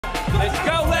Let's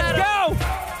go, let's go!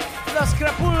 Los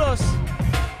Crapulos,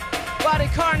 Body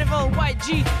Carnival,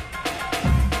 YG.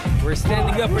 We're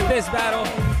standing up for this battle.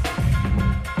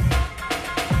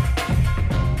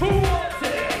 Who wants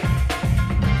it?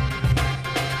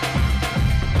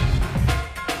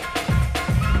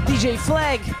 DJ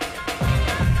Flag.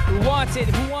 Who wants it?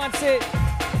 Who wants it?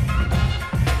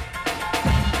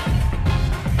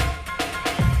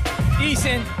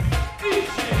 Eason.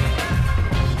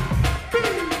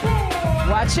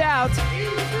 Watch out.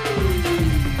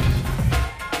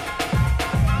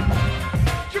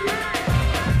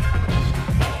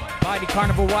 Body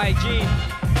Carnival YG.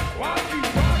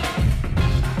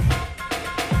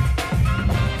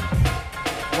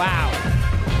 Wow.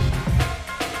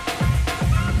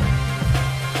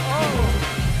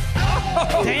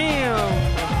 Oh. Damn.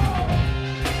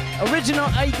 Original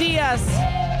ideas.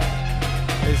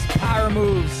 His power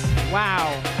moves.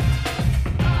 Wow.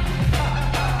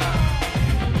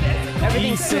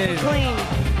 Everything's super clean.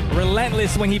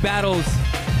 Relentless when he battles.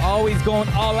 Always going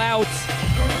all out.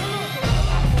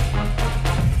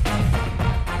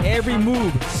 Every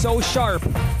move so sharp.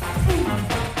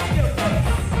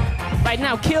 Right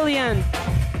now, Killian.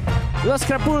 Los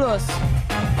Crapulos.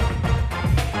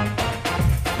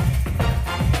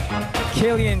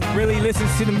 Killian really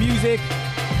listens to the music.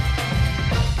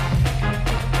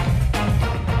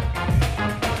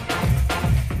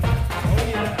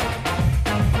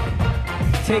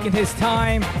 Taking his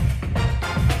time.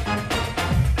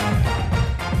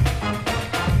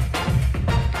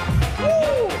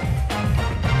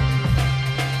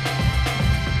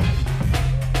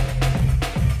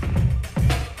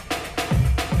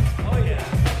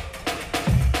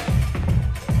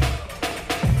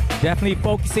 Definitely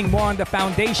focusing more on the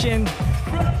foundation.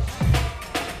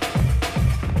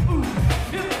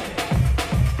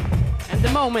 And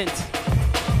the moment.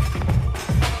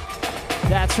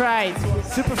 That's right.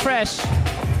 Super fresh.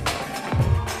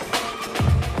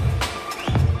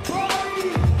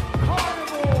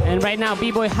 And right now,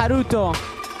 B-Boy Haruto.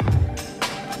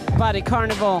 Body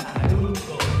Carnival.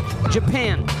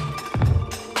 Japan.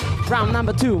 Round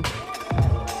number 2.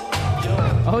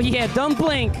 Oh yeah, don't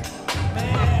blink.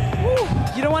 Woo,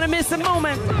 you don't want to miss the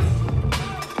moment.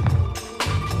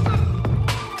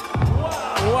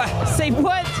 What? Say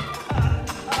what?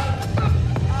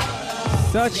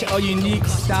 Such a unique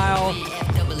style.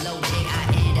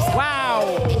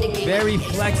 Wow. Very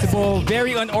flexible,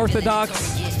 very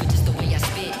unorthodox.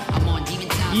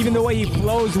 Even the way he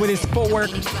flows with his footwork,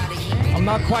 I'm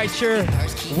not quite sure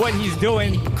what he's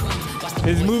doing.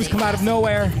 His moves come out of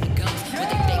nowhere.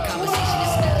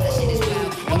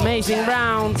 Amazing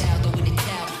round.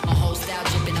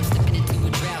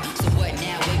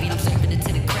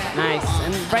 Nice.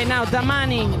 And right now,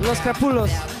 Damani, Los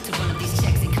Crapulos.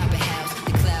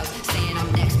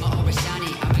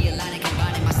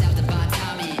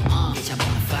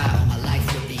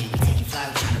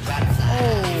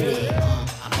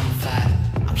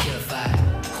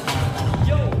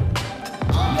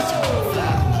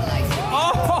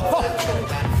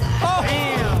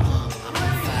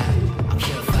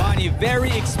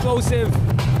 Very explosive,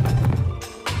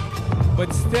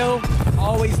 but still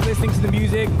always listening to the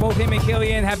music. Both him and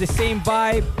Killian have the same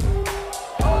vibe.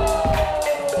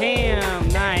 Damn,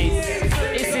 nice.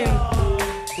 Eason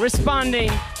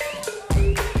responding.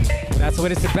 That's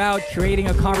what it's about, creating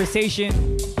a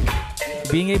conversation,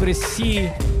 being able to see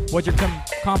what your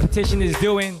competition is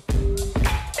doing,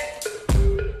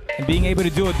 and being able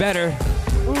to do it better.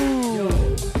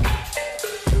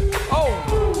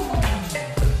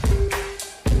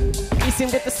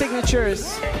 With the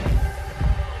signatures.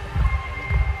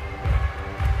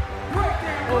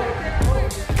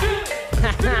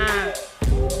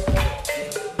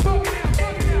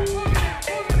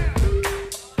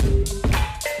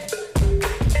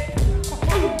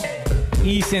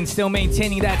 Eason still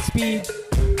maintaining that speed,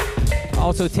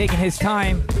 also taking his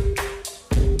time.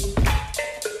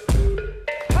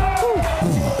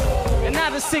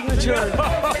 Another signature.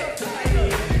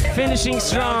 Finishing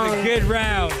strong. That was a good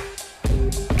round.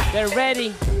 They're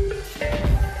ready.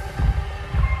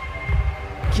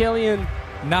 Killian.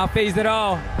 Not phased at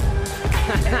all.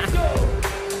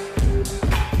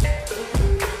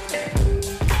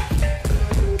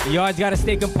 You always got to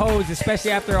stay composed,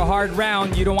 especially after a hard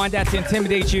round. You don't want that to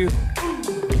intimidate you.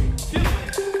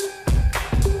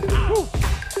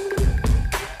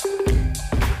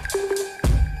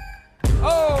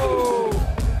 Oh!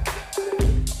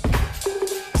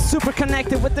 Super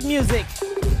connected with the music.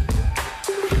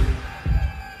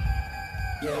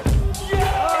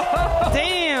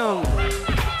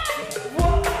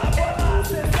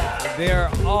 They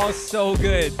are all so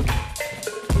good.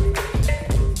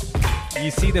 You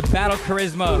see the battle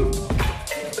charisma.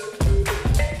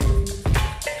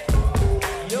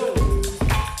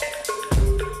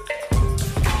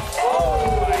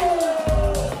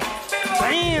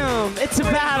 Damn, it's a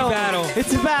battle.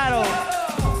 It's a battle.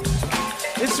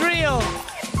 It's real.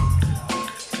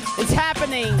 It's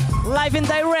happening live and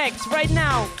direct right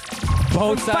now.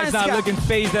 Both sides not looking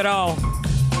phased at all.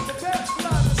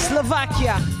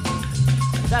 Slovakia.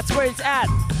 That's where it's at.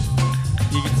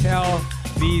 You can tell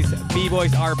these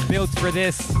B-boys are built for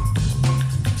this.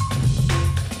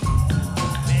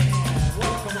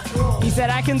 He said,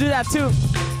 I can do that too.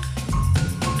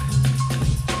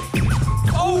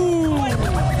 Oh!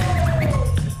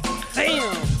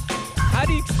 Damn. How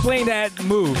do you explain that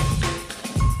move?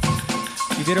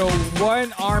 He did a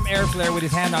one-arm air flare with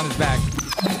his hand on his back.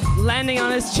 Landing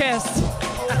on his chest.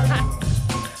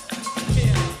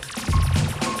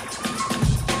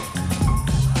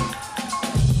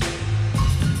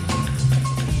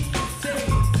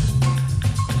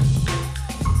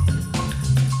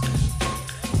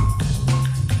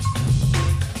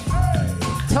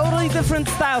 Totally different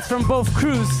styles from both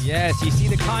crews. Yes, you see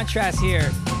the contrast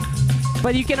here.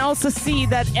 But you can also see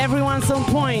that everyone's on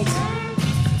point.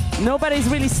 Nobody's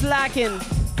really slacking.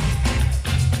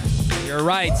 You're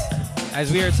right.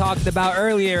 As we were talking about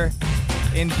earlier,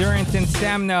 endurance and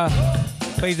stamina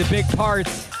plays a big part,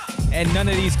 and none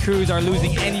of these crews are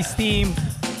losing any steam.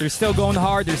 They're still going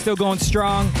hard, they're still going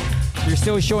strong, they're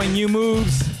still showing new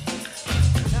moves.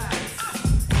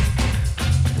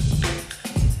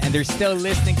 And they're still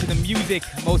listening to the music,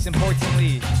 most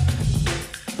importantly.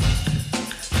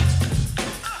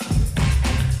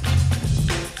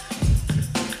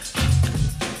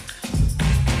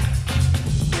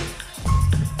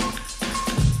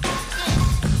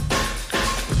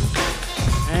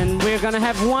 And we're gonna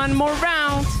have one more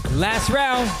round. Last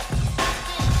round.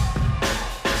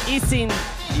 Eason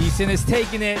is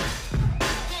taking it.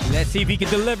 Let's see if he can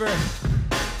deliver.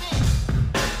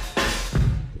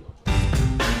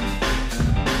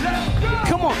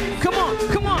 Come on, come on,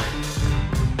 come on.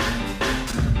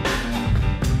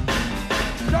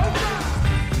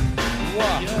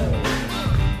 Wow.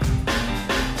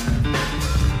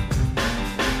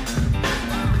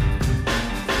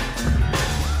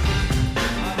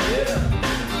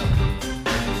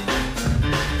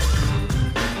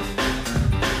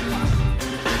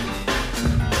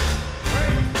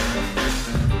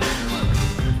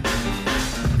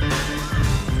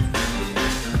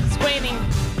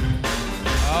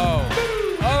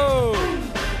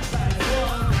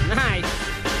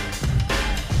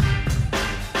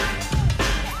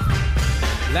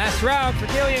 Last round for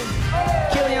Killian.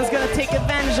 Killian's gonna take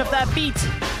advantage of that beat.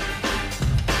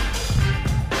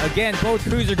 Again, both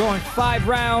crews are going 5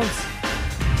 rounds.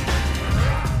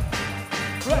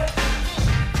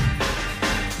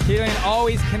 Killian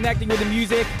always connecting with the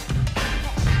music.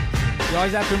 You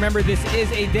always have to remember this is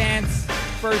a dance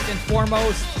first and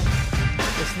foremost.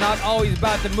 It's not always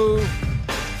about the move,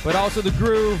 but also the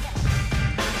groove.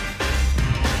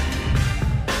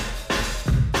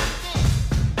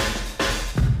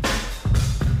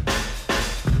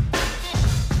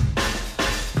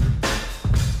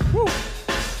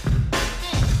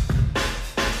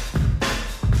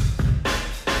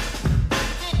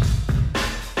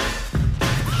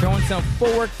 Showing some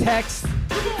footwork text.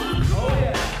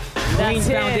 Clean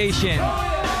foundation.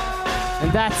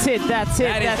 And that's it, that's it,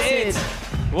 That is it.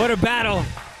 What a battle.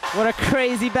 What a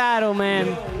crazy battle,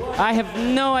 man. I have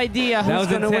no idea who's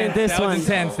going to win this one.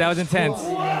 That was intense.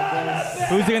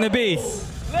 Who's it going to be?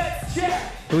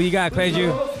 Who you got,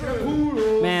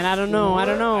 Kweju? Man, I don't know. I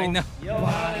know.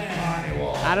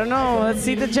 I don't know. Let's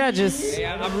see the judges.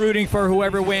 Yeah, I'm rooting for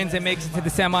whoever wins and makes it to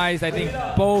the semis. I think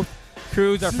both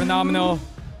crews are phenomenal.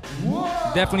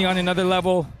 Definitely on another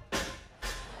level.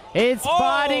 It's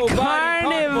Body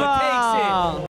Carnival. Takes it.